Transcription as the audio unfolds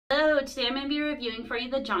So today I'm going to be reviewing for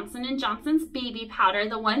you the Johnson & Johnson's baby powder.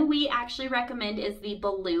 The one we actually recommend is the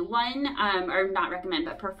blue one, or not recommend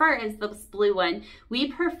but prefer is this blue one.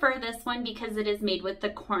 We prefer this one because it is made with the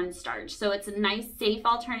cornstarch. So it's a nice safe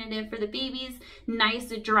alternative for the babies,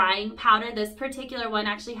 nice drying powder. This particular one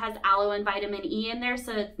actually has aloe and vitamin E in there,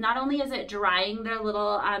 so it's not only is it drying their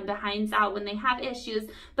little behinds out when they have issues,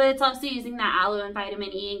 but it's also using that aloe and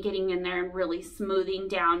vitamin E and getting in there and really smoothing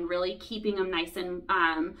down, really keeping them nice and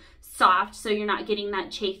soft, so you're not getting that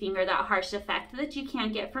chafing or that harsh effect that you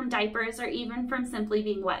can get from diapers or even from simply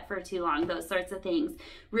being wet for too long, those sorts of things.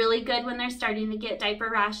 Really good when they're starting to get diaper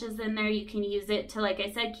rashes in there. You can use it to, like I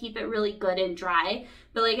said, keep it really good and dry.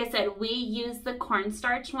 But like I said, we use the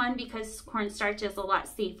cornstarch one because cornstarch is a lot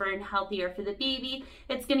safer and healthier for the baby.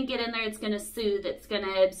 It's going to get in there, it's going to soothe, it's going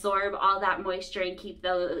to absorb all that moisture and keep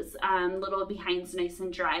those little behinds nice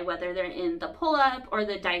and dry, whether they're in the pull-up or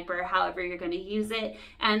the diaper, however you're going to use it.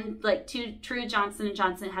 And like true Johnson &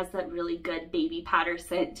 Johnson has that really good baby powder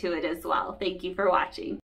scent to it as well. Thank you for watching.